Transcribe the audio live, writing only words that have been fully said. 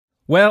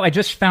Well, I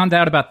just found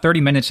out about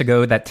 30 minutes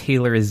ago that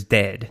Taylor is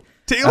dead.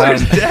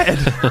 Taylor's dead!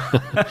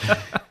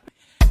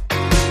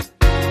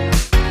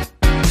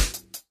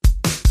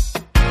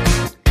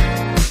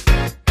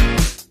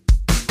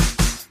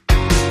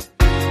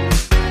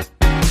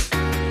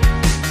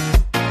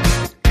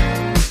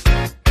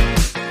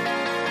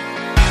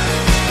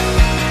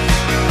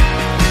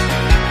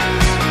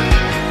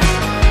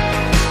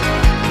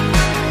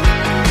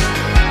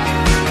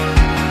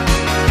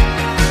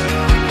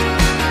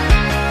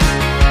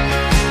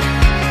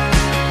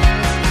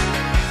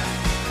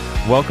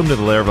 Welcome to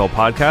the Laravel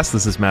podcast.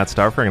 This is Matt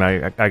Starfer,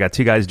 and I got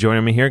two guys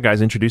joining me here.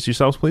 Guys, introduce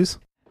yourselves, please.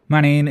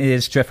 My name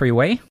is Jeffrey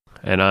Way.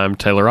 And I'm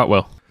Taylor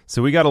Otwell.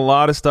 So we got a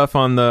lot of stuff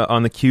on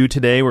the queue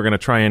today. We're going to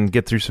try and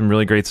get through some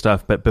really great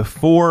stuff. But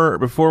before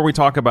we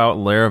talk about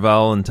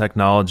Laravel and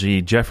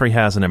technology, Jeffrey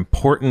has an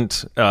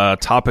important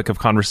topic of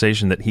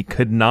conversation that he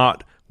could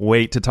not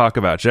wait to talk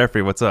about.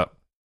 Jeffrey, what's up?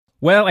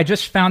 Well, I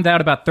just found out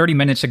about 30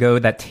 minutes ago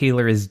that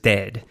Taylor is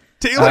dead.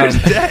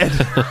 Taylor's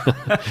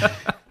dead!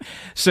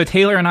 So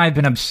Taylor and I have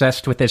been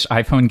obsessed with this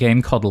iPhone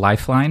game called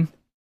Lifeline.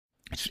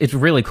 It's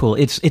really cool.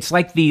 It's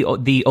like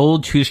the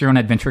old choose your own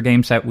adventure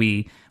games that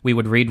we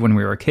would read when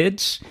we were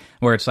kids,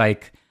 where it's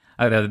like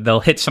they'll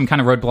hit some kind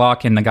of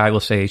roadblock and the guy will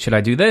say, should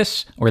I do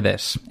this or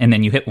this? And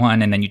then you hit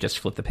one and then you just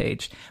flip the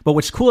page. But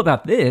what's cool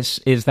about this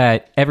is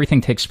that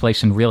everything takes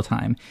place in real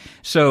time.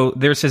 So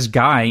there's this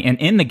guy, and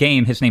in the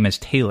game his name is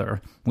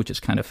Taylor, which is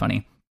kind of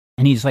funny.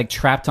 And he's like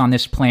trapped on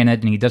this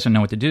planet and he doesn't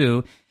know what to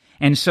do.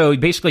 And so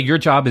basically your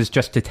job is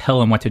just to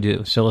tell him what to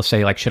do. So he'll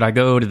say, like, should I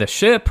go to the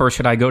ship or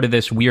should I go to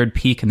this weird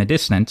peak in the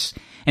distance?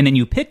 And then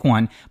you pick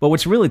one. But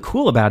what's really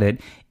cool about it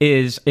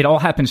is it all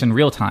happens in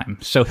real time.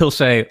 So he'll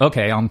say,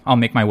 okay, I'll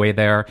make my way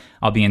there.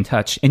 I'll be in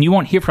touch. And you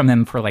won't hear from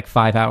him for like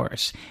 5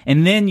 hours.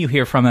 And then you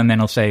hear from him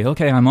and he'll say,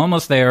 okay, I'm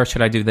almost there.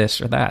 Should I do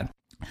this or that?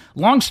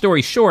 Long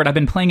story short, I've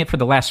been playing it for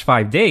the last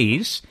 5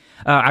 days.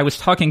 I was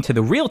talking to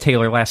the real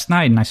Taylor last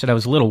night and I said I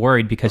was a little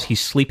worried because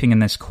he's sleeping in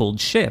this cold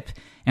ship.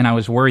 And I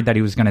was worried that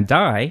he was going to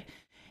die.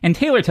 And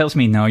Taylor tells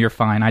me, no, you're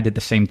fine. I did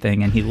the same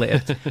thing, and he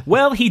lived.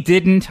 Well, he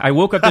didn't. I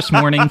woke up this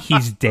morning.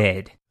 He's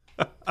dead.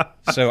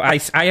 So I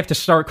have to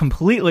start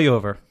completely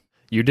over.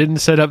 You didn't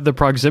set up the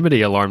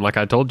proximity alarm like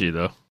I told you,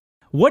 though.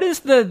 What is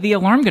the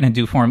alarm going to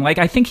do for him? Like,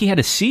 I think he had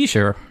a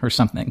seizure or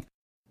something.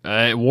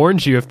 It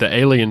warns you if the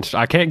aliens...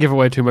 I can't give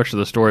away too much of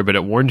the story, but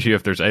it warns you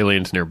if there's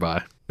aliens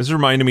nearby. This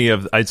reminded me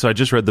of... So I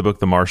just read the book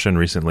The Martian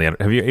recently.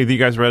 Have you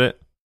guys read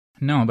it?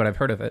 No, but I've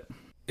heard of it.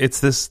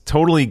 It's this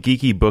totally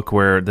geeky book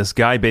where this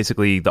guy,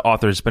 basically, the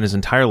author, spent his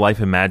entire life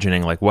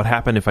imagining, like, what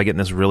happened if I get in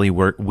this really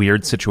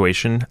weird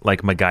situation,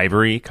 like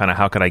MacGyver-y, kind of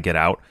how could I get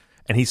out?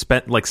 And he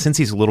spent, like, since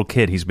he's a little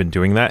kid, he's been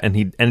doing that, and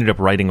he ended up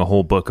writing a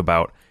whole book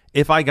about,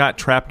 if I got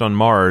trapped on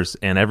Mars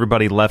and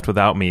everybody left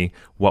without me,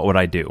 what would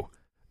I do?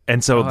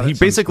 And so he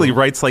basically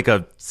writes like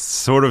a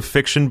sort of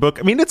fiction book.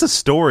 I mean, it's a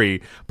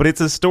story, but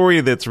it's a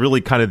story that's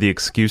really kind of the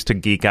excuse to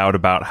geek out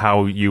about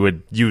how you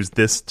would use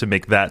this to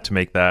make that.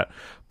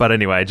 But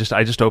anyway, I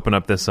just open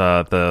up this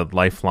the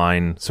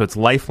Lifeline. So it's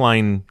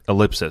Lifeline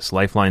ellipsis,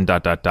 Lifeline ...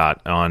 on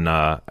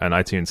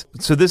iTunes.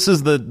 So this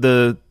is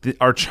the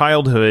our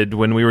childhood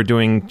when we were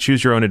doing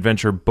choose your own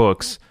adventure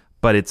books,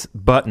 but it's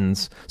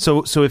buttons.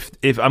 So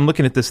if I'm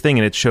looking at this thing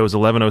and it shows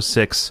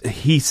 11:06,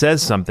 he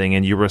says something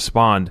and you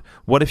respond.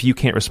 What if you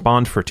can't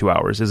respond for 2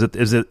 hours? Is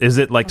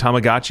it like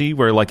Tamagotchi,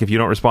 where like if you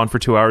don't respond for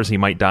 2 hours, he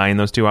might die in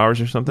those 2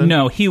 hours or something?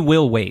 No, he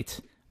will wait.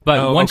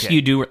 But once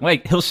you do,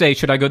 like, he'll say,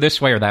 should I go this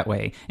way or that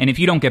way? And if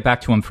you don't get back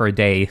to him for a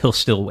day, he'll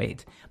still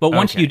wait. But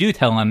once you do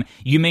tell him,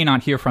 you may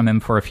not hear from him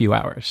for a few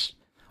hours.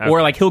 Okay.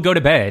 Or, like, he'll go to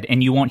bed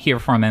and you won't hear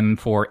from him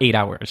for 8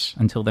 hours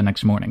until the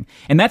next morning.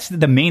 And that's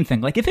the main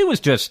thing. Like, if it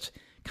was just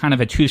kind of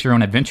a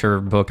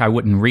choose-your-own-adventure book, I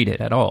wouldn't read it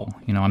at all.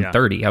 You know, I'm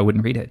 30, I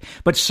wouldn't read it.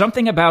 But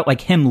something about,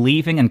 like, him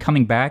leaving and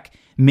coming back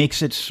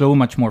makes it so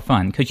much more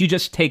fun. Because you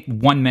just take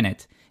 1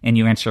 minute and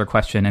you answer a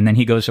question, and then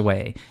he goes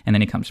away, and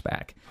then he comes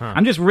back. Huh.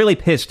 I'm just really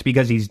pissed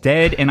because he's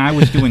dead, and I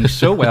was doing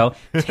so well.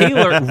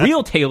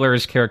 Real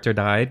Taylor's character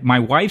died. My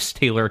wife's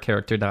Taylor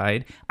character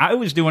died. I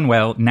was doing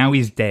well. Now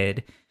he's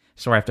dead,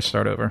 so I have to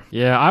start over.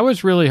 Yeah, I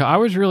was really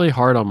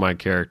hard on my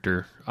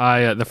character.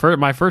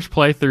 My first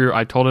playthrough,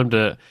 I told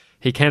him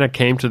he kind of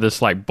came to this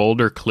like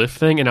boulder cliff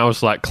thing, and I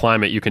was like,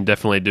 climb it, you can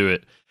definitely do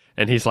it.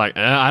 And he's like,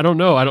 I don't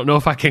know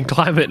if I can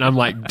climb it. And I'm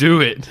like,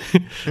 do it.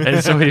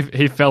 And so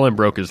he fell and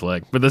broke his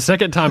leg. But the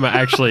second time I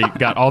actually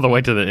got all the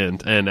way to the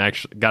end and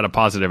actually got a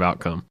positive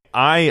outcome.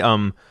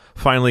 I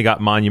finally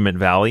got Monument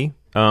Valley,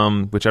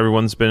 which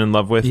everyone's been in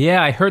love with.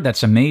 Yeah, I heard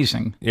that's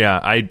amazing. Yeah,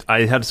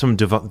 I had some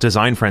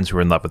design friends who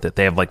were in love with it.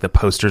 They have like the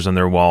posters on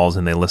their walls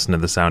and they listen to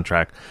the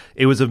soundtrack.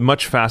 It was a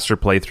much faster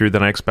playthrough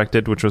than I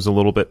expected, which was a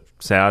little bit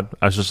sad.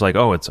 I was just like,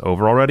 oh, it's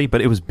over already?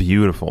 But it was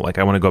beautiful. Like,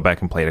 I want to go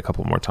back and play it a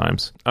couple more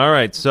times. All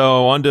right,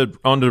 so on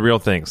to real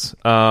things.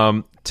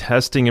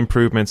 Testing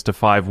improvements to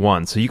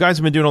 5.1. So you guys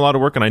have been doing a lot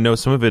of work, and I know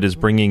some of it is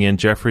bringing in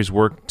Jeffrey's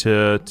work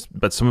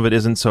but some of it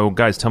isn't. So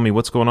guys, tell me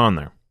what's going on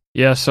there.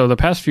 Yeah, so the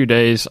past few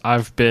days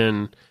I've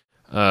been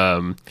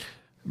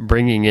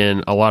bringing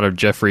in a lot of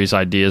Jeffrey's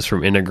ideas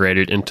from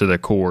integrated into the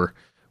core,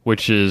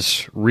 which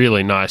is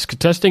really nice.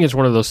 Testing is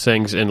one of those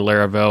things in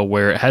Laravel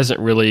where it hasn't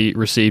really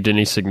received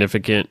any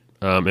significant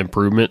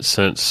improvement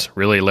since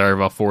really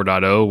Laravel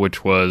 4.0,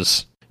 which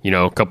was,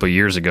 a couple of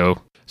years ago.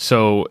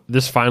 So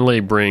this finally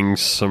brings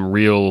some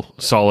real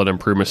solid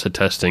improvements to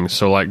testing.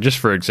 So like, just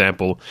for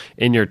example,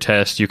 in your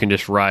test, you can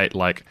just write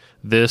like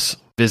this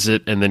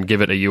visit and then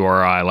give it a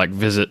URI, like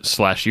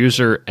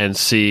visit/user, and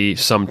see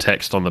some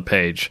text on the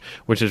page,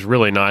 which is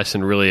really nice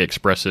and really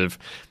expressive.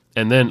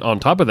 And then on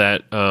top of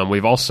that,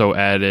 we've also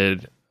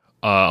added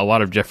a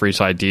lot of Jeffrey's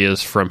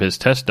ideas from his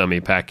test dummy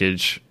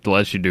package that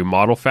lets you do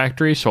model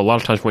factory. So a lot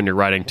of times when you're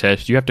writing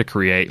tests, you have to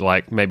create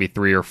like maybe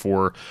 3 or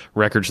 4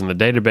 records in the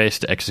database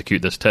to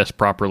execute this test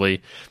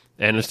properly.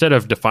 And instead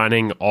of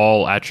defining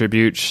all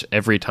attributes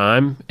every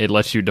time, it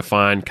lets you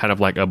define kind of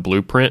like a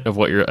blueprint of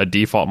what a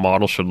default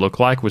model should look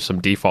like with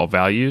some default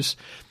values.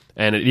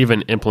 And it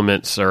even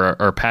implements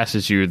or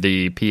passes you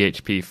the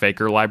PHP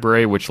Faker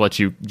library, which lets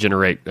you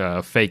generate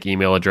fake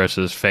email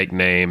addresses, fake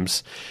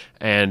names.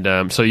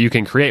 And so you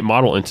can create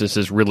model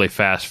instances really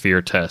fast for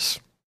your tests,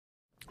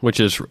 which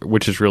is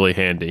really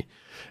handy.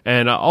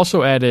 And I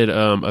also added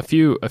a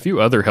few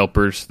other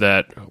helpers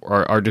that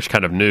are just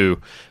kind of new.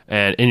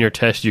 And in your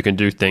test, you can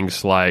do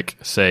things like,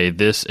 say,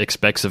 this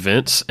expects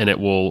events, and it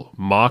will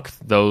mock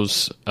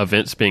those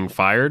events being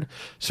fired.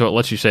 So it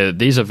lets you say that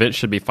these events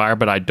should be fired,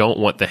 but I don't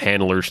want the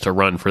handlers to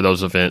run for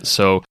those events.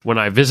 So when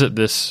I visit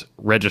this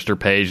register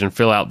page and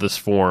fill out this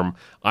form,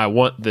 I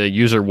want the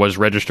user was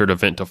registered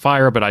event to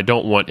fire, but I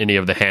don't want any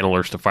of the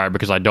handlers to fire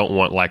because I don't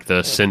want like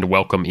the send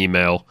welcome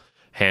email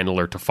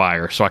handler to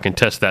fire, so I can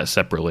test that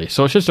separately.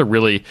 So it's just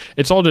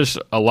it's all just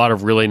a lot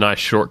of really nice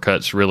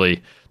shortcuts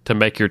really to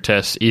make your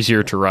tests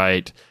easier to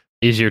write,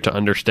 easier to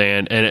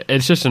understand, and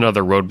it's just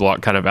another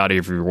roadblock kind of out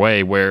of your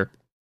way where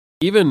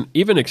even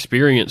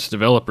experienced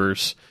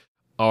developers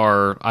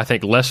are, I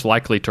think, less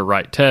likely to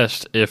write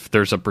tests if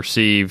there's a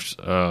perceived,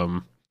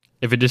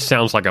 if it just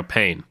sounds like a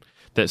pain.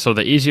 So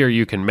the easier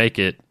you can make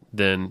it,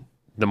 then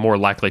the more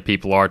likely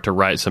people are to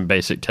write some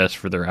basic tests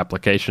for their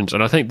applications.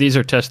 And I think these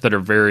are tests that are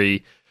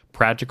very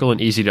practical and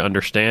easy to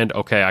understand.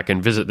 Okay, I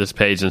can visit this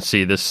page and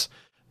see this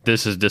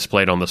is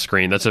displayed on the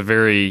screen. That's a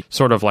very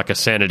sort of like a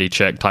sanity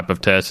check type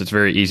of test. It's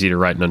very easy to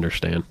write and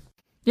understand.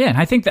 Yeah, and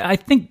I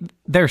think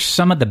they're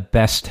some of the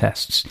best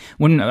tests.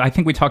 I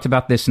think we talked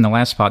about this in the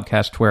last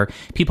podcast where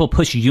people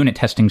push unit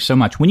testing so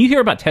much. When you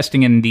hear about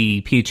testing in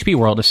the PHP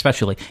world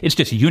especially, it's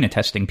just unit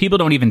testing. People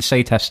don't even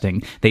say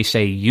testing. They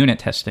say unit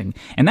testing.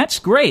 And that's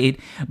great,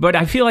 but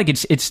I feel like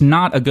it's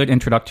not a good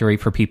introductory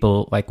for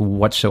people like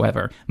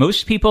whatsoever.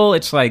 Most people,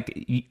 it's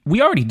like,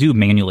 we already do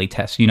manually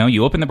test.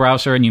 You open the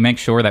browser and you make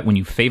sure that when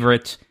you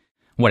favorite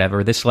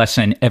whatever, this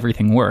lesson,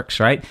 everything works,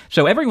 right?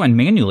 So everyone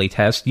manually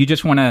tests. You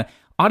just want to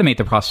automate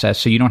the process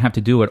so you don't have to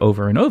do it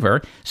over and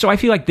over. So I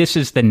feel like this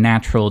is the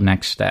natural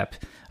next step.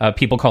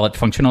 People call it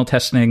functional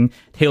testing.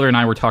 Taylor and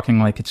I were talking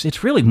like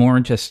it's really more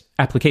just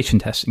application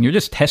testing. You're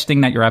just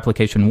testing that your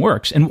application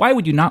works. And why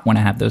would you not want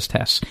to have those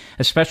tests,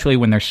 especially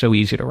when they're so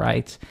easy to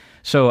write?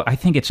 So I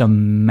think it's a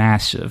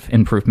massive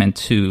improvement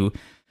to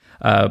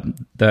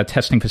the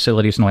testing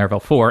facilities in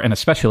Laravel 4 and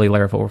especially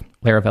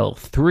Laravel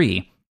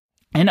 3.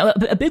 And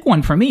a big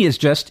one for me is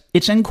just,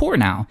 it's in core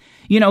now.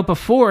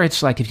 Before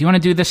it's like, if you want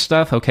to do this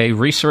stuff, okay,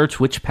 research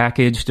which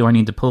package do I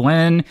need to pull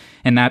in?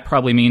 And that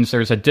probably means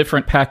there's a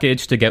different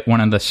package to get one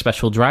of the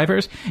special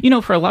drivers.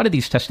 For a lot of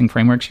these testing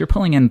frameworks, you're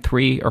pulling in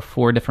 3 or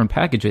 4 different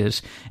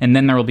packages, and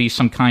then there will be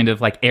some kind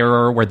of like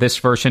error where this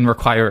version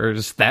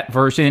requires that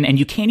version, and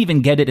you can't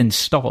even get it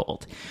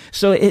installed.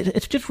 So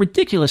it's just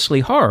ridiculously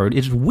hard.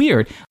 It's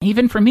weird.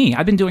 Even for me,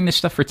 I've been doing this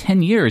stuff for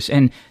 10 years,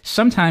 and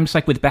sometimes,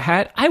 like with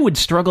Bahat, I would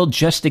struggle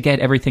just to get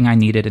everything I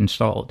needed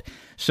installed.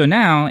 So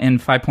now in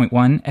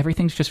 5.1,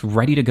 everything's just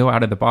ready to go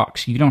out of the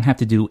box. You don't have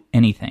to do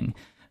anything.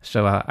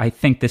 So I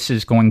think this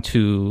is going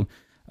to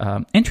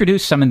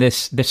introduce some of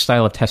this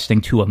style of testing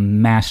to a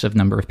massive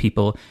number of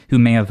people who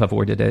may have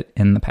avoided it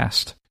in the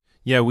past.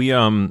 Yeah, we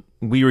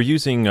were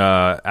using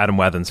Adam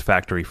Wathan's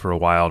factory for a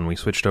while, and we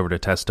switched over to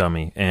Test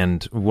Dummy.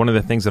 And one of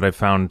the things that I've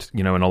found,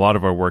 in a lot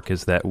of our work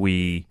is that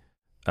we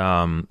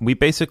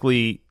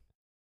basically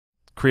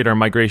create our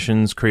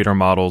migrations, create our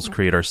models,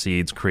 create our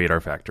seeds, create our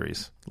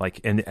factories.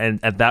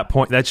 And at that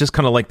point, that's just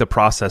kind of like the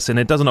process. And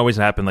it doesn't always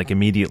happen like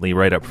immediately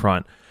right up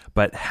front.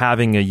 But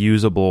having a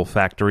usable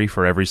factory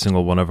for every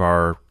single one of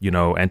our,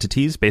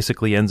 entities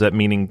basically ends up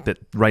meaning that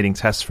writing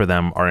tests for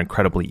them are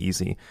incredibly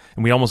easy.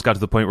 And we almost got to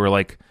the point where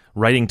like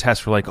writing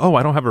tests for like, oh,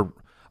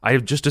 I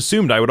just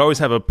assumed I would always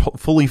have a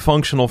fully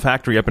functional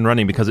factory up and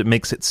running because it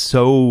makes it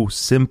so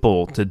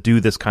simple to do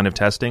this kind of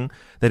testing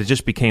that it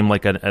just became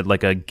like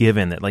a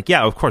given that like,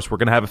 yeah, of course, we're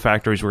going to have a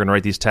factories, we're going to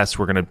write these tests,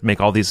 we're going to make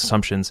all these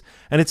assumptions.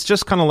 And it's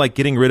just kind of like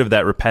getting rid of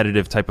that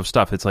repetitive type of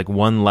stuff. It's like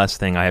one less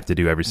thing I have to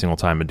do every single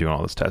time in doing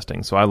all this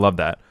testing. So I love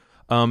that.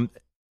 And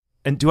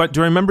do I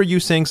remember you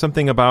saying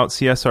something about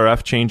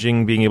CSRF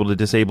changing, being able to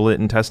disable it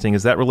in testing?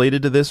 Is that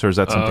related to this or is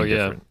that something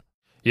different?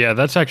 Yeah,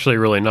 that's actually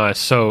really nice.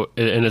 So,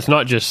 and it's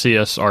not just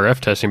CSRF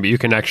testing, but you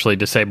can actually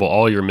disable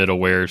all your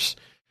middlewares,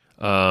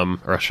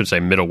 or I should say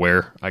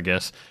middleware, I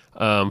guess,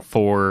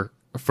 for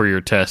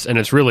your tests. And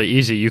it's really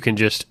easy. You can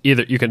do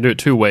it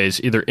two ways.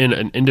 Either in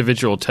an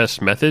individual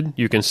test method,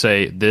 you can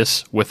say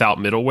this without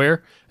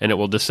middleware, and it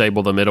will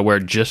disable the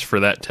middleware just for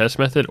that test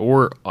method.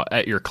 Or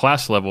at your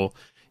class level,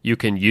 you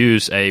can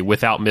use a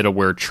without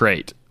middleware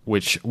trait,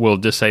 which will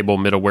disable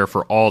middleware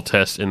for all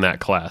tests in that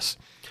class.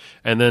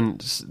 And then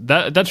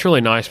that's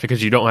really nice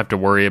because you don't have to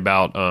worry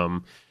about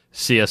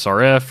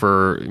CSRF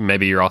or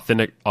maybe your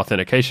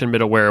authentication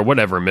middleware,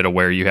 whatever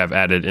middleware you have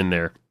added in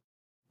there.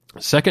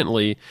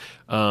 Secondly,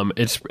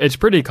 it's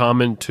pretty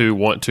common to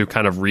want to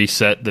kind of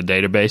reset the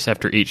database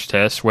after each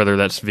test, whether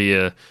that's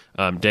via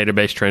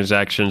database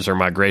transactions or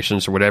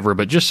migrations or whatever,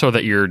 but just so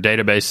that your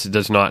database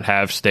does not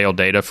have stale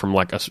data from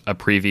like a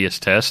previous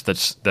test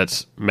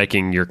that's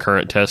making your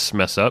current tests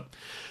mess up.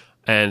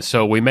 And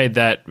so we made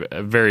that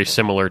very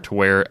similar to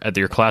where at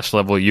your class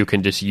level, you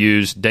can just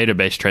use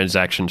database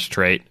transactions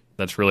trait.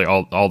 That's really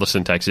all the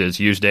syntax is,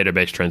 use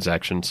database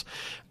transactions.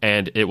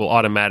 And it will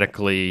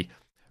automatically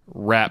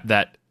wrap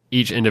that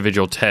each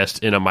individual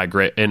test in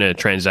a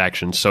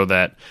transaction so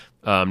that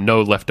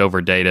no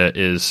leftover data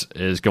is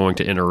going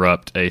to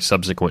interrupt a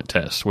subsequent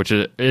test, which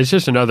is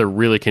just another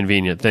really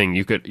convenient thing.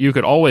 You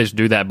could always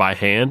do that by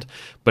hand,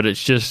 but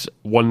it's just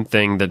one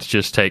thing that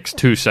just takes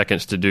 2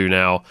 seconds to do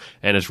now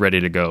and is ready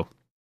to go.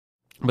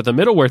 But the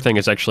middleware thing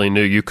is actually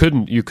new. You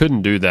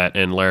couldn't do that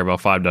in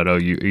Laravel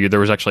 5.0. There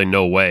was actually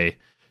no way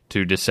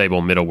to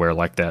disable middleware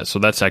like that. So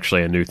that's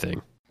actually a new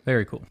thing.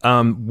 Very cool.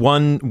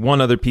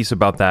 One other piece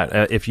about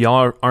that, if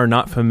y'all are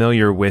not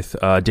familiar with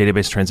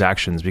database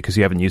transactions because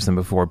you haven't used them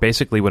before,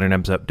 basically what it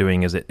ends up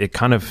doing is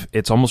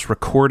it's almost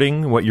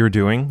recording what you're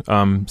doing,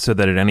 so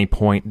that at any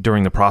point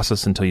during the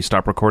process until you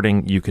stop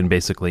recording, you can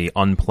basically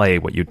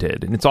unplay what you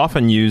did. And it's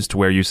often used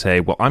where you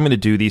say, well, I'm going to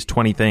do these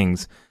 20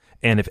 things,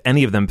 and if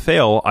any of them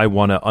fail, I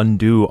want to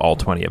undo all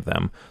 20 of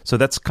them. So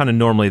that's kind of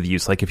normally the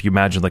use. Like if you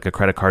imagine like a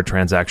credit card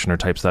transaction or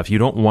type stuff, you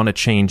don't want to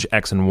change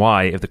X and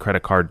Y if the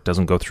credit card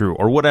doesn't go through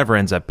or whatever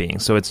ends up being.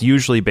 So it's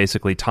usually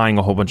basically tying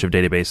a whole bunch of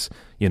database,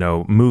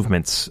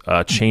 movements,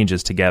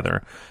 changes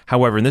together.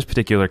 However, in this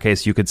particular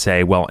case, you could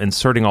say, well,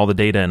 inserting all the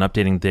data and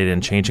updating the data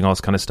and changing all this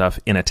kind of stuff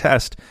in a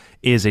test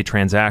is a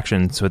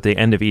transaction. So at the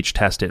end of each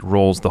test, it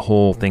rolls the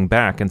whole thing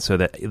back. And so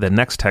that the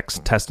next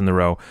test in the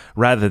row,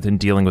 rather than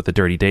dealing with the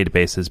dirty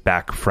database, is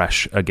back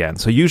fresh again.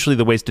 So usually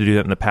the ways to do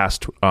that in the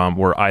past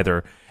were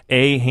either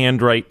A,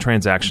 handwrite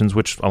transactions,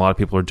 which a lot of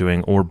people are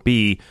doing, or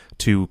B,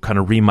 to kind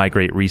of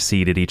remigrate,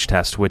 reseed at each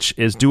test, which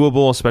is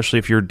doable, especially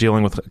if you're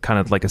dealing with kind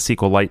of like a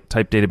SQLite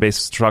type database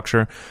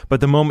structure. But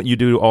the moment you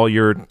do all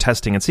your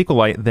testing in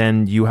SQLite,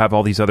 then you have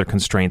all these other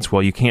constraints.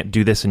 Well, you can't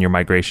do this in your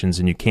migrations,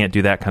 and you can't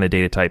do that kind of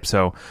data type.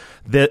 So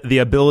the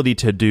ability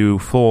to do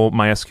full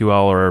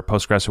MySQL or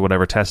Postgres or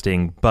whatever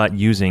testing, but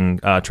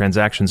using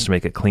transactions to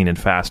make it clean and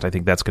fast, I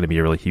think that's going to be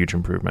a really huge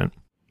improvement.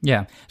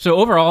 Yeah. So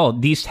overall,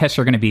 these tests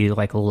are going to be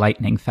like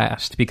lightning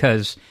fast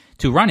because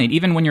to run it,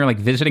 even when you're like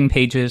visiting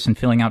pages and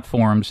filling out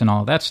forms and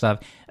all of that stuff,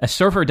 a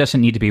server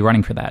doesn't need to be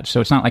running for that. So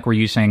it's not like we're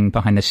using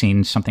behind the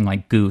scenes something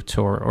like Goot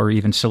or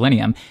even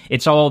Selenium.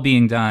 It's all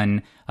being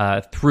done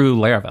through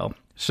Laravel.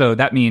 So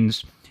that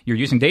means you're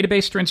using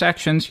database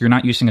transactions, you're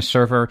not using a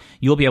server,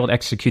 you'll be able to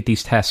execute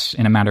these tests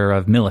in a matter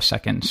of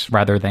milliseconds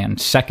rather than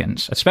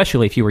seconds,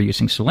 especially if you were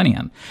using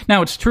Selenium.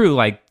 Now, it's true,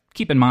 like,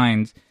 keep in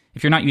mind,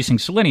 if you're not using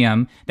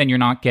Selenium, then you're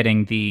not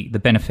getting the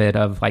benefit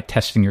of like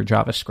testing your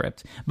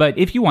JavaScript. But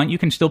if you want, you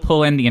can still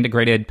pull in the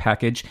integrated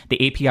package.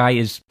 The API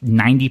is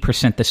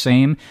 90% the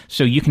same,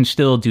 so you can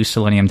still do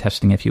Selenium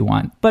testing if you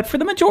want. But for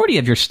the majority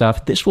of your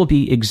stuff, this will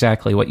be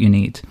exactly what you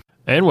need.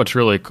 And what's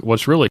really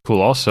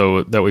cool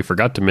also that we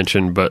forgot to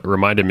mention, but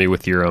reminded me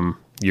with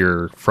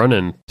your front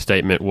end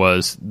statement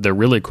was the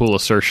really cool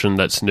assertion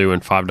that's new in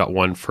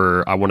 5.1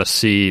 for I want to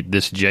see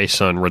this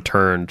JSON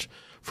returned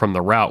from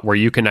the route, where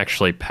you can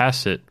actually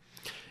pass it.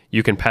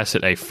 You can pass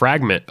it a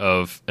fragment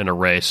of an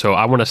array. So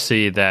I want to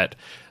see that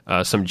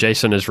some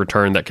JSON is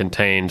returned that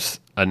contains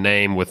a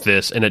name with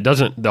this, and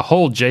the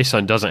whole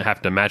JSON doesn't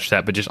have to match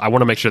that, but just I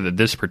want to make sure that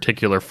this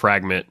particular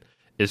fragment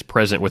is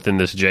present within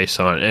this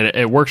JSON. And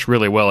it works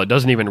really well. It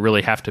doesn't even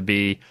really have to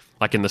be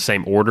like in the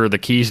same order. The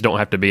keys don't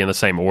have to be in the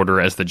same order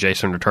as the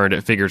JSON returned.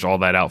 It figures all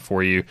that out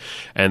for you.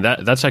 And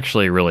that's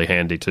actually really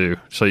handy too.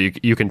 So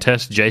you can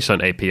test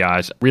JSON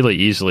APIs really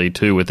easily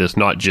too with this,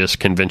 not just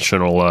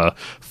conventional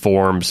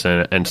forms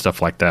and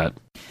stuff like that.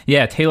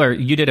 Yeah, Taylor,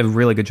 you did a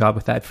really good job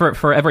with that.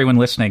 For everyone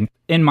listening,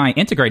 in my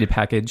integrated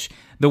package,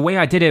 the way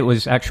I did it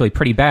was actually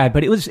pretty bad,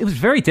 but it was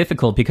very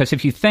difficult because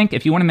if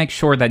you want to make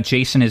sure that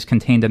JSON is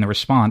contained in the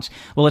response,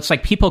 well, it's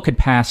like people could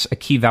pass a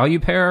key value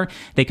pair,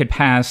 they could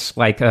pass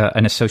like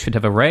an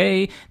associative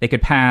array, they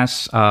could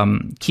pass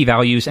key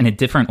values in a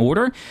different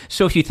order.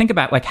 So if you think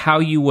about like how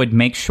you would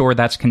make sure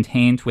that's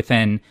contained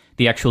within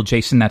the actual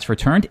JSON that's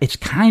returned, it's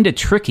kind of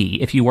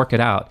tricky if you work it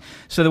out.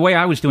 So the way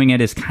I was doing it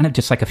is kind of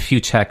just like a few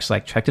checks,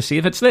 like check to see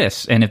if it's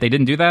this. And if they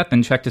didn't do that,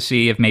 then check to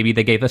see if maybe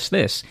they gave us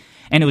this.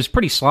 and it was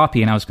pretty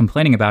sloppy, and I was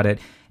complaining about it.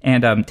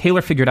 And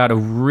Taylor figured out a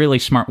really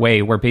smart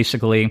way where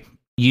basically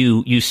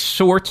you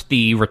sort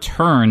the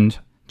returned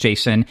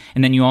JSON,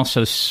 and then you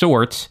also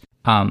sort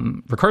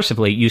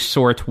recursively, you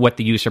sort what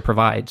the user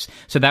provides.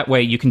 So that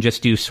way you can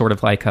just do sort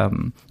of like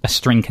a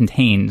string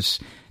contains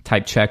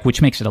type check,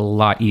 which makes it a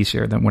lot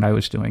easier than what I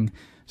was doing.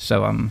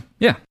 So,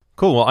 yeah.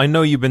 Cool. Well, I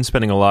know you've been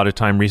spending a lot of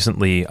time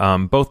recently,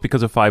 both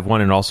because of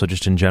 5.1 and also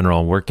just in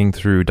general, working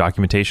through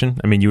documentation.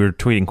 I mean, you were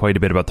tweeting quite a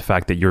bit about the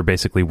fact that you're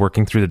basically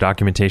working through the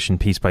documentation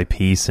piece by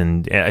piece,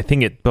 and I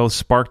think it both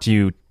sparked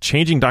you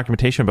changing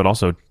documentation, but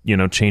also,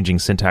 changing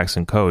syntax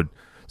and code.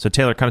 So,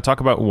 Taylor, kind of talk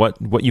about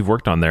what you've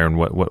worked on there and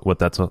what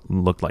that's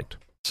looked like.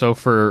 So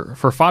for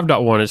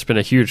 5.1, it's been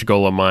a huge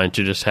goal of mine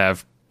to just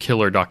have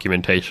killer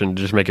documentation,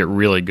 to just make it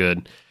really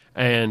good.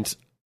 And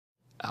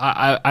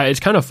I it's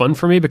kind of fun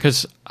for me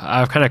because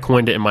I've kind of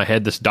coined it in my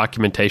head, this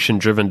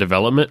documentation-driven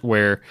development,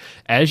 where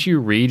as you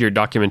read your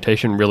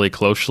documentation really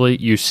closely,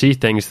 you see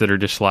things that are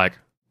just like,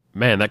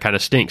 man, that kind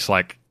of stinks.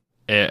 Like,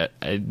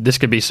 this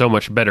could be so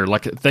much better.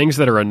 Like, things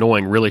that are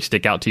annoying really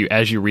stick out to you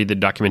as you read the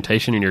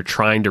documentation and you're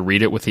trying to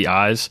read it with the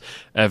eyes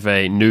of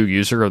a new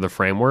user of the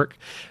framework.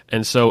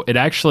 And so it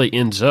actually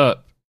ends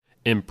up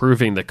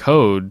improving the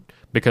code,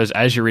 because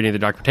as you're reading the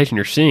documentation,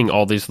 you're seeing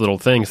all these little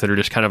things that are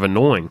just kind of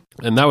annoying.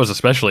 And that was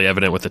especially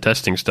evident with the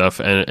testing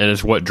stuff, and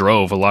is what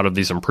drove a lot of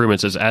these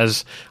improvements. Is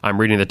as I'm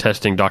reading the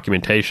testing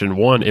documentation,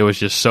 one, it was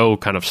just so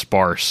kind of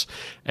sparse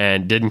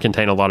and didn't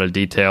contain a lot of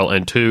detail,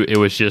 and two, it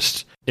was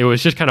just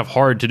kind of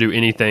hard to do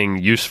anything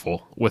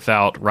useful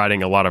without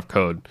writing a lot of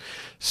code.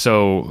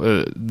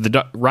 So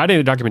writing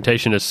the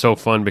documentation is so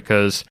fun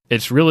because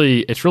it's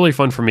really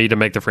fun for me to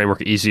make the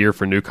framework easier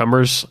for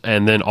newcomers,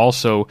 and then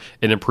also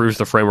it improves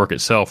the framework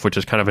itself, which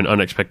is kind of an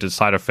unexpected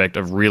side effect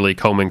of really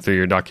combing through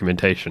your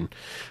documentation.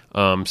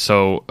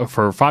 So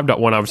for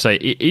 5.1, I would say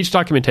each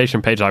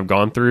documentation page I've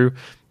gone through,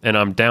 and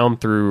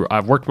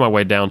I've worked my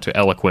way down to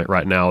Eloquent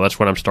right now. That's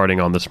what I'm starting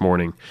on this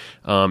morning.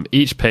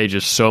 Each page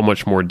is so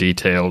much more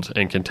detailed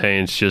and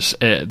contains just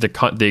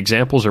the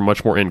examples are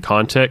much more in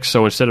context.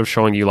 So instead of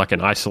showing you like an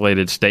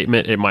isolated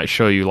statement, it might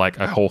show you like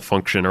a whole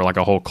function or like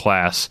a whole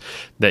class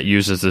that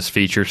uses this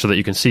feature, so that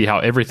you can see how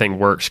everything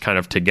works kind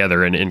of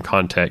together and in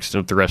context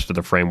with the rest of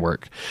the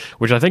framework.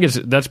 Which I think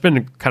that's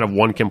been kind of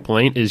one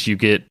complaint, is you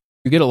get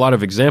a lot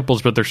of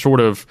examples, but they're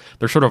sort of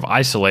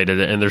isolated,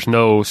 and there's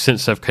no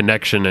sense of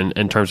connection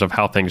in terms of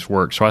how things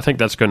work. So I think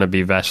that's going to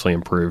be vastly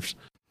improved.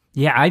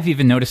 Yeah, I've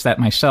even noticed that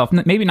myself.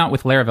 Maybe not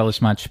with Laravel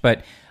as much,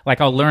 but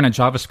like I'll learn a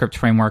JavaScript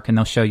framework and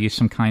they'll show you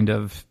some kind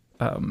of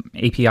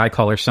API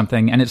call or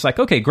something, and it's like,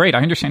 okay, great,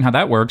 I understand how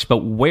that works, but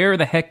where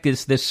the heck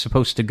is this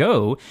supposed to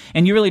go?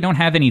 And you really don't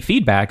have any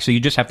feedback, so you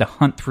just have to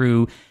hunt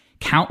through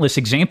countless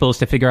examples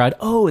to figure out,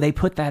 oh, they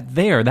put that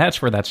there,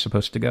 that's where that's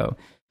supposed to go.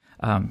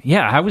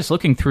 Yeah, I was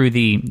looking through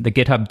the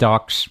GitHub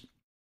docs,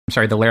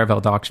 the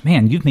Laravel docs.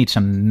 Man, you've made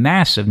some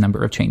massive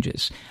number of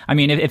changes. I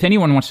mean, if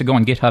anyone wants to go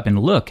on GitHub and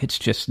look, it's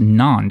just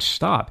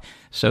nonstop.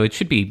 So it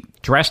should be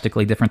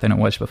drastically different than it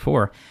was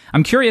before.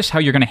 I'm curious how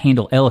you're going to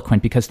handle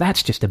Eloquent, because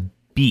that's just a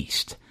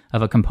beast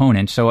of a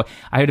component. So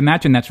I would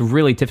imagine that's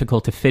really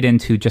difficult to fit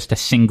into just a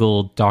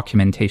single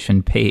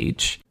documentation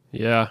page.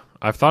 Yeah,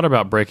 I've thought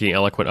about breaking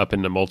Eloquent up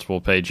into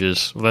multiple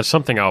pages. Well, that's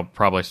something I'll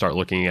probably start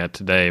looking at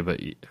today,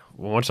 but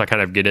once I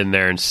kind of get in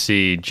there and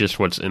see just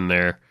what's in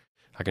there,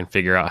 I can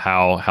figure out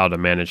how to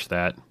manage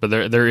that.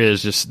 But there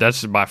is just,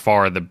 that's by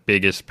far the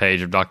biggest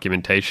page of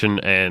documentation,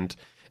 and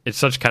it's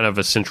such kind of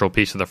a central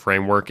piece of the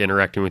framework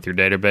interacting with your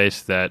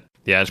database that,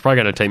 yeah, it's probably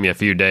going to take me a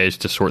few days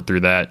to sort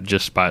through that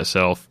just by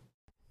itself.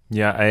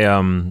 Yeah,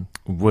 I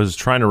was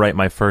trying to write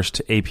my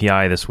first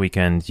API this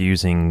weekend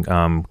using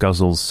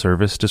Guzzle's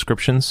service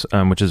descriptions,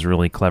 which is a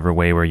really clever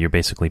way where you're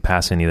basically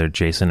passing either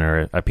JSON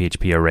or a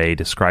PHP array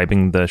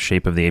describing the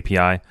shape of the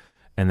API,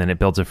 and then it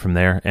builds it from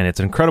there. And it's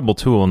an incredible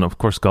tool, and of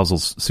course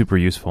Guzzle's super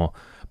useful.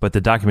 But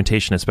the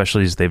documentation,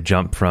 especially as they've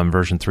jumped from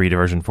version 3 to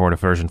version 4 to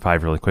version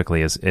 5 really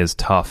quickly, is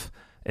tough.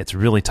 It's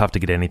really tough to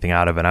get anything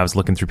out of it. I was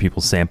looking through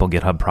people's sample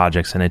GitHub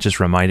projects, and it just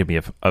reminded me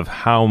of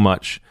how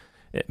much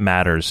it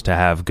matters to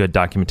have good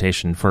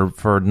documentation for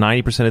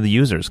 90% of the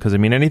users. Because, I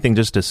mean, anything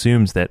just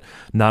assumes that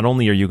not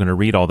only are you going to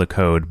read all the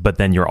code, but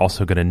then you're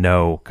also going to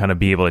know, kind of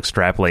be able to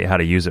extrapolate how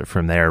to use it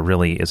from there,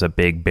 really is a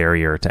big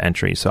barrier to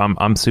entry. So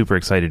I'm super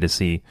excited to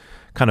see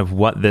kind of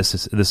what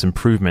this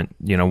improvement,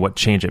 what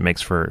change it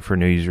makes for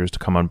new users to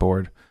come on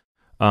board.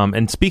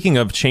 And speaking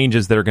of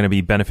changes that are going to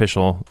be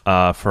beneficial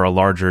for a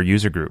larger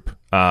user group,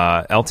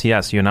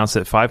 LTS, you announced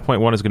that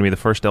 5.1 is going to be the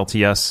first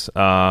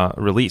LTS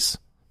release.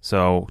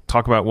 So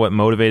talk about what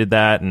motivated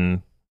that,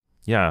 and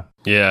yeah.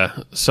 Yeah,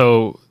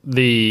 so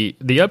the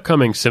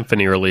upcoming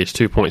Symfony release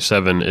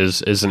 2.7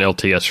 is an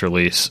LTS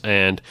release,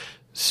 and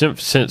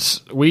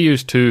since we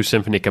use two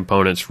Symfony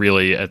components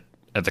really at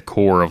the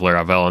core of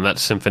Laravel, and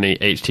that's Symfony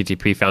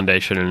HTTP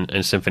Foundation and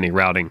Symfony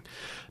Routing.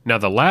 Now,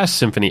 the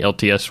last Symfony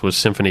LTS was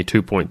Symfony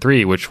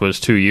 2.3, which was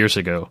 2 years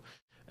ago.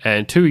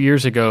 And 2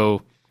 years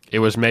ago, it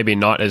was maybe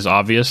not as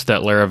obvious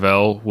that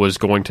Laravel was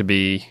going to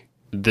be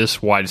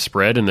this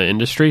widespread in the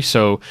industry.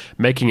 So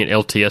making an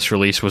LTS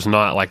release was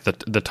not like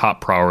the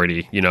top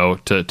priority,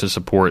 to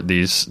support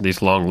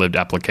these long-lived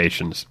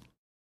applications.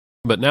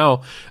 But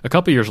now, a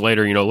couple years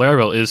later,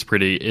 Laravel is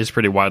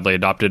pretty widely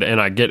adopted,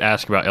 and I get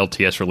asked about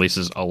LTS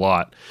releases a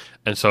lot.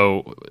 And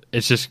so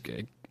it's just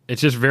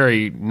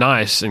very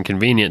nice and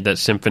convenient that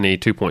Symfony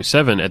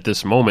 2.7 at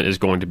this moment is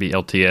going to be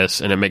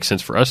LTS, and it makes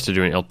sense for us to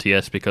do an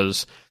LTS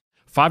because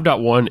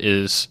 5.1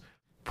 is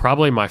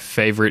probably my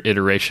favorite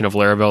iteration of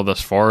Laravel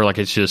thus far. Like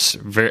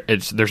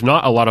there's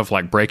not a lot of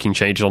like breaking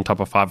changes on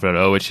top of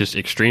 5.0. It's just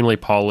extremely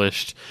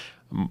polished,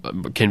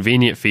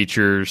 convenient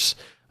features,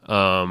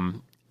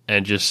 and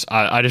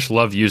I just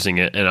love using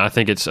it. And I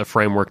think it's a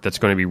framework that's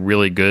going to be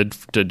really good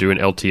to do an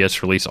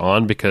LTS release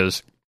on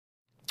because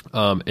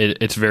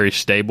it's very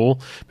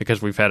stable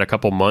because we've had a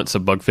couple months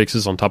of bug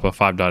fixes on top of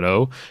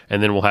 5.0,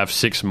 and then we'll have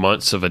 6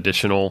 months of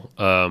additional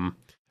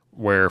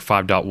where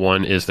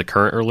 5.1 is the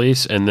current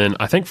release. And then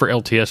I think for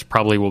LTS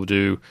probably we'll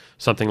do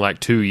something like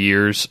 2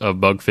 years of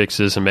bug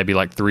fixes and maybe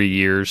like 3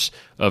 years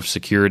of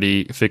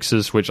security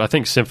fixes, which I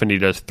think Symfony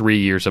does 3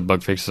 years of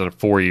bug fixes and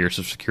 4 years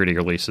of security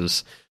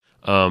releases.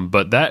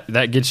 But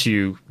that gets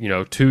you,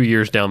 2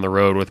 years down the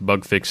road with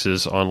bug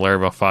fixes on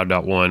Laravel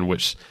 5.1,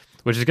 which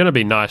is going to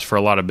be nice for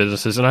a lot of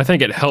businesses. And I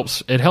think it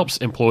helps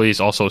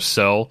employees also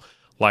sell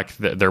like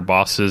their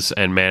bosses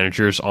and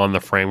managers on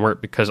the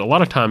framework, because a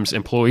lot of times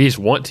employees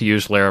want to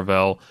use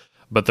Laravel,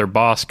 but their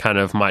boss kind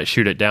of might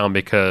shoot it down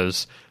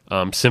because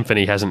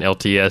Symfony has an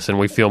LTS, and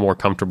we feel more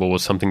comfortable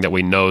with something that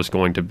we know is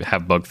going to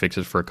have bug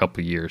fixes for a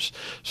couple of years.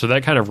 So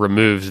that kind of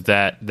removes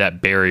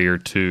that barrier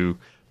to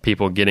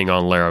people getting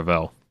on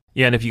Laravel.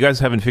 Yeah, and if you guys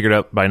haven't figured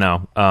out by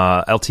now,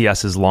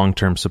 LTS is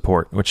long-term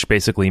support, which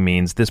basically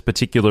means this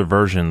particular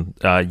version,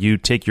 you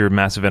take your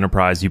massive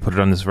enterprise, you put it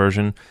on this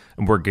version,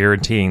 and we're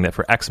guaranteeing that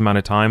for X amount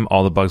of time,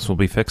 all the bugs will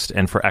be fixed,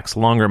 and for X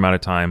longer amount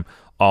of time,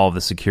 all of the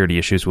security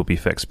issues will be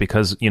fixed.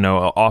 Because,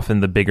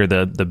 often the bigger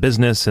the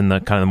business and the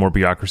kind of the more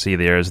bureaucracy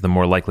there is, the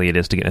more likely it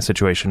is to get in a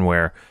situation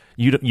where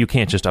you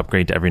can't just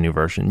upgrade to every new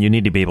version. You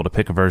need to be able to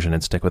pick a version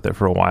and stick with it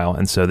for a while.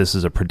 And so this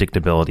is a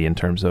predictability in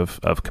terms of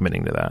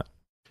committing to that.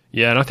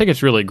 Yeah, and I think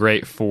it's really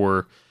great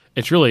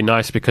it's really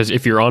nice because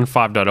if you're on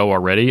 5.0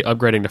 already,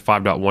 upgrading to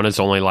 5.1 is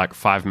only like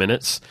 5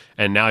 minutes,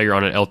 and now you're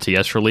on an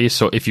LTS release.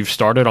 So if you've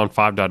started on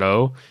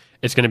 5.0,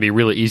 it's going to be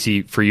really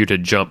easy for you to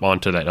jump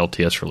onto that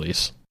LTS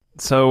release.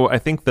 So I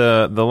think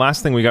the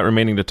last thing we got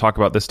remaining to talk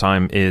about this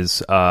time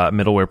is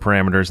middleware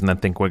parameters, and then I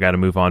think we got to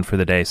move on for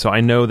the day. So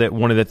I know that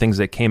one of the things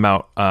that came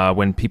out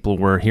when people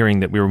were hearing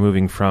that we were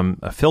moving from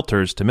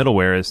filters to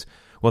middleware is,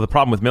 well, the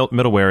problem with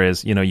middleware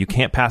is, you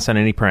can't pass on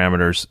any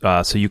parameters,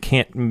 so you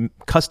can't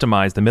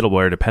customize the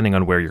middleware depending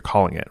on where you're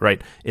calling it,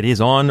 right? It is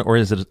on or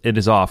it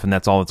is off, and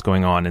that's all that's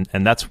going on.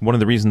 And that's one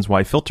of the reasons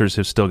why filters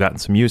have still gotten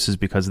some use, is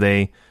because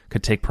they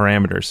could take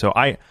parameters. So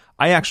I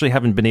actually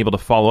haven't been able to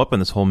follow up on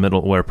this whole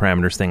middleware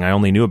parameters thing. I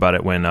only knew about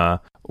it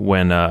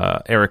when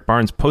Eric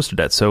Barnes posted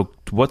it. So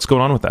what's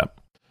going on with that?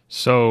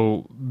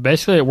 So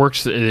basically it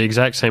works the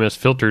exact same as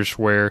filters,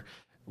 where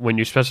when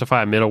you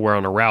specify a middleware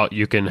on a route,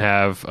 you can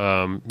have,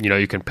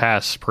 you can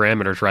pass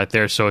parameters right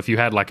there. So if you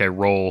had like a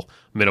role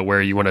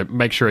middleware, you want to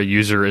make sure a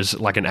user is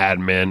like an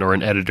admin or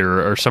an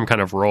editor or some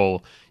kind of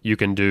role, you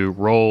can do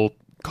role :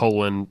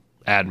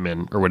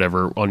 admin or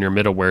whatever on your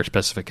middleware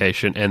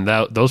specification. And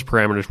those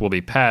parameters will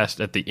be passed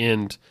at the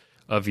end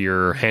of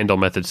your handle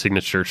method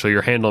signature. So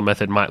your handle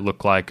method might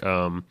look like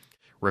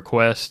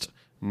request,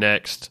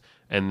 next,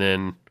 and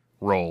then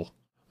role.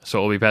 So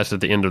it'll be passed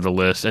at the end of the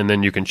list, and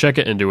then you can check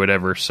it and do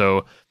whatever.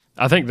 So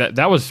I think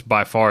that was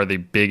by far the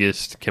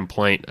biggest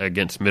complaint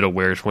against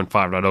middlewares when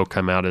 5.0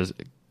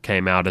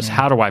 came out is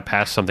how do I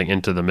pass something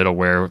into the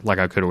middleware like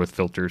I could with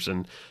filters?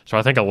 And so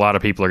I think a lot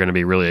of people are going to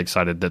be really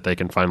excited that they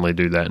can finally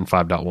do that in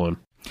 5.1.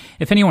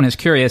 If anyone is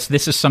curious,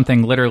 this is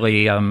something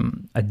literally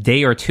a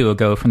day or two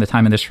ago from the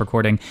time of this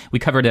recording. We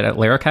covered it at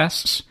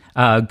Laracasts.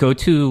 Go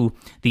to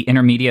the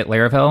Intermediate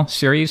Laravel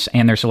series,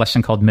 and there's a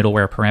lesson called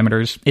Middleware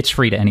Parameters. It's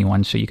free to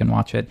anyone, so you can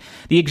watch it.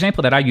 The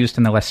example that I used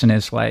in the lesson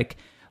is like,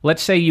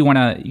 let's say you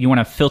want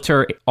to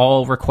filter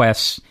all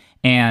requests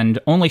and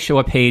only show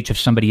a page if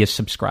somebody is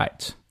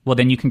subscribed. Well,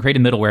 then you can create a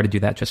middleware to do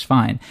that just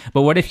fine.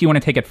 But what if you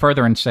want to take it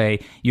further and say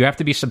you have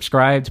to be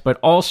subscribed, but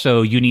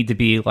also you need to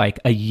be like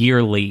a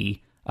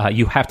yearly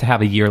you have to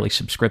have a yearly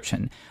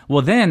subscription.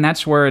 Well, then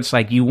that's where it's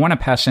like you want to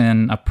pass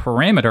in a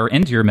parameter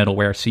into your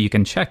middleware so you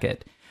can check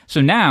it.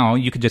 So now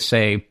you could just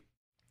say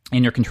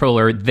in your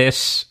controller,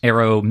 this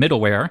arrow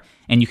middleware,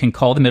 and you can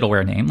call the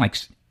middleware name, like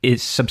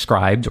is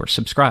subscribed or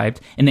subscribed,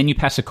 and then you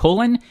pass a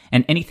colon,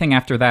 and anything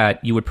after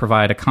that, you would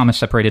provide a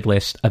comma-separated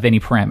list of any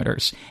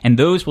parameters. And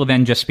those will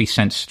then just be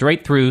sent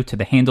straight through to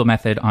the handle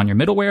method on your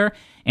middleware,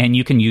 and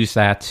you can use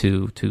that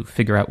to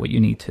figure out what you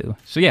need to.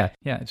 So yeah,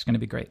 it's going to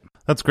be great.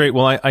 That's great.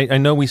 Well, I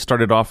know we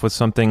started off with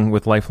something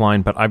with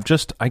Lifeline, but I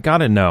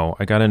gotta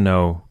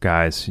know,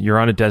 guys, you're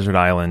on a desert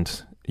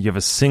island. You have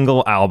a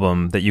single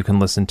album that you can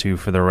listen to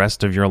for the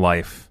rest of your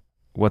life.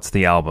 What's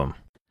the album?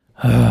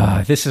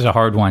 This is a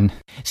hard one.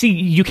 See,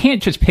 you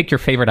can't just pick your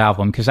favorite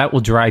album because that will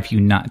drive you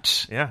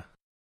nuts. Yeah.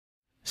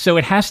 So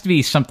it has to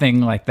be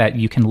something like that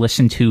you can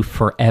listen to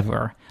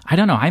forever. I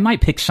don't know. I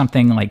might pick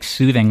something like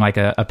soothing, like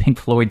a Pink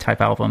Floyd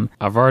type album.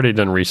 I've already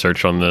done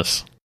research on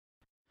this.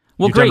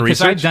 Well, You've great, done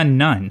because I've done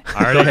none.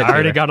 I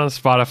already got on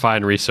Spotify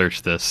and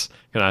researched this,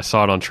 and I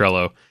saw it on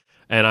Trello.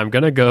 And I'm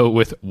going to go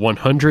with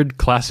 100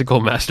 classical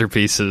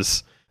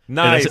masterpieces.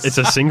 Nice. It's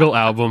a single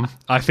album.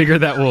 I figure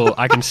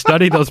I can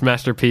study those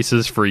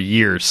masterpieces for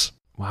years.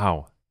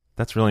 Wow,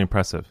 that's really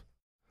impressive.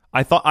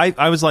 I thought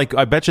I was like,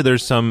 I bet you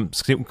there's some,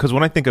 because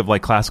when I think of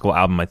like classical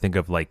album, I think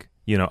of like,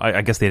 you know,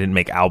 I guess they didn't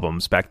make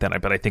albums back then,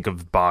 but I think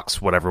of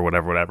Bach's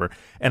whatever.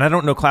 And I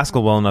don't know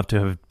classical well enough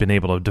to have been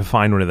able to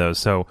define one of those.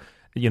 So,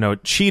 you know,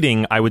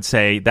 cheating, I would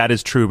say that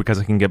is true because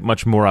I can get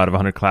much more out of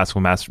 100 classical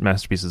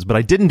masterpieces. But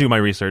I didn't do my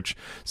research,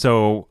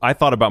 so I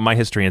thought about my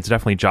history, and it's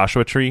definitely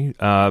Joshua Tree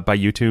by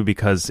U2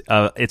 because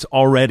it's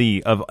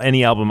already, of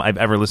any album I've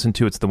ever listened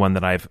to, it's the one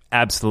that I've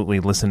absolutely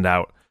listened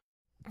out.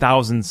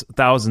 Thousands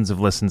of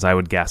listens, I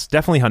would guess.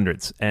 Definitely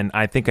hundreds. And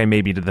I think I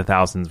maybe did the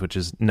thousands, which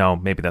is, no,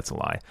 maybe that's a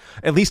lie.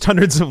 At least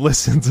hundreds of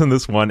listens in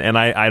this one, and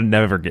I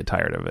never get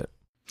tired of it.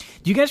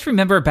 Do you guys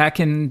remember back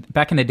in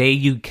the day,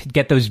 you could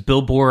get those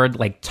Billboard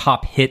like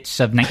top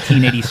hits of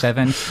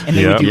 1987, and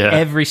they would do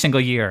every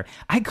single year?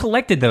 I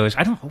collected those.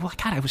 God,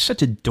 I was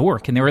such a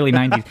dork in the early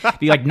 90s. It'd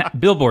be like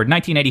Billboard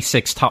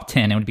 1986 top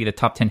 10. It would be the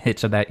top 10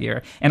 hits of that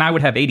year, and I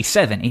would have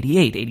 87,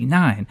 88,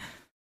 89.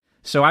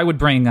 So I would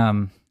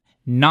bring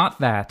not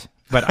that,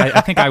 but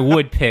I think I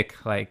would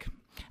pick like,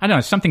 I don't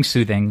know, something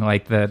soothing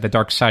like the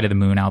Dark Side of the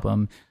Moon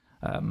album.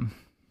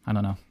 I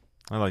don't know.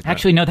 I like that.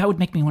 Actually, no, that would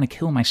make me want to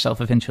kill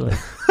myself eventually.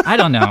 I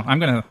don't know. I'm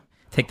going to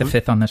take the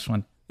fifth on this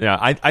one. Yeah,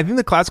 I think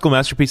the classical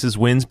masterpieces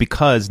wins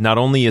because not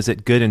only is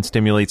it good and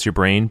stimulates your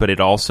brain, but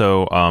it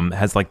also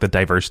has like the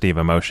diversity of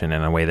emotion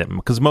in a way that,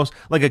 because most,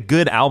 like a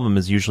good album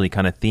is usually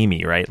kind of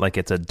themey, right? Like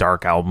it's a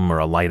dark album or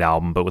a light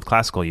album, but with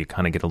classical, you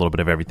kind of get a little bit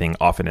of everything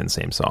often in the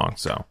same song,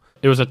 so...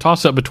 It was a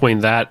toss-up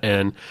between that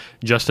and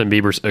Justin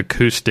Bieber's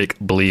acoustic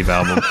Believe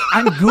album.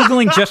 I'm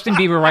Googling Justin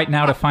Bieber right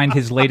now to find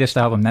his latest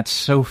album. That's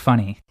so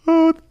funny.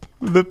 Oh,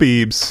 the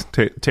Biebs.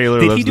 Taylor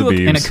Did loves he do the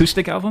Biebs. an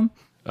acoustic album?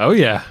 Oh,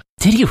 yeah.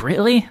 Did he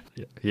really?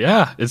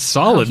 Yeah, it's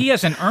solid. He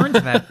hasn't earned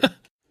that.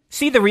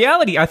 See, the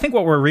reality, I think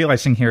what we're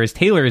realizing here is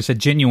Taylor is a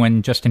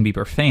genuine Justin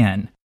Bieber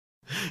fan.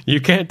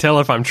 You can't tell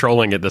if I'm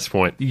trolling at this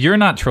point. You're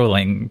not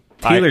trolling.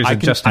 Taylor's a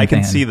Justin fan. I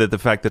can see that the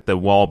fact that the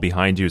wall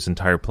behind you is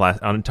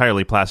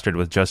entirely plastered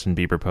with Justin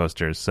Bieber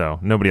posters, so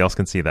nobody else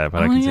can see that,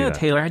 but I can see that.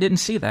 Taylor, I didn't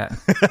see that.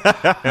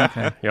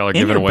 Okay. Y'all are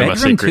giving away my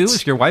secrets. In your bedroom, too?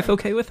 Is your wife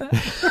okay with that?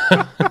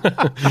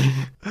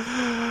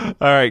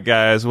 All right,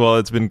 guys. Well,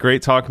 it's been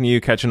great talking to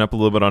you, catching up a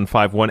little bit on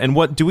 5.1. And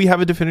what do we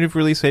have a definitive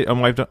release date on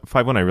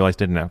 5.1? I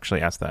realized I didn't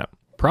actually ask that.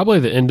 Probably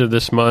the end of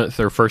this month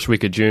or first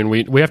week of June.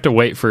 We have to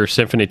wait for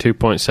Symfony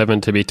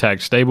 2.7 to be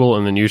tagged stable,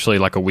 and then usually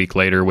like a week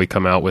later we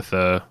come out with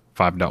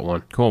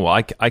 5.1. Cool.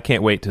 Well, I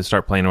can't wait to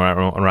start playing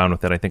around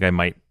with it. I think I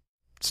might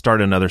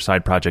start another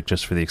side project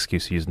just for the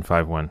excuse of using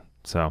 5.1.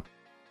 So, all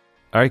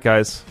right,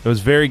 guys. It was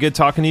very good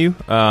talking to you,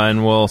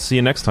 and we'll see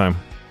you next time.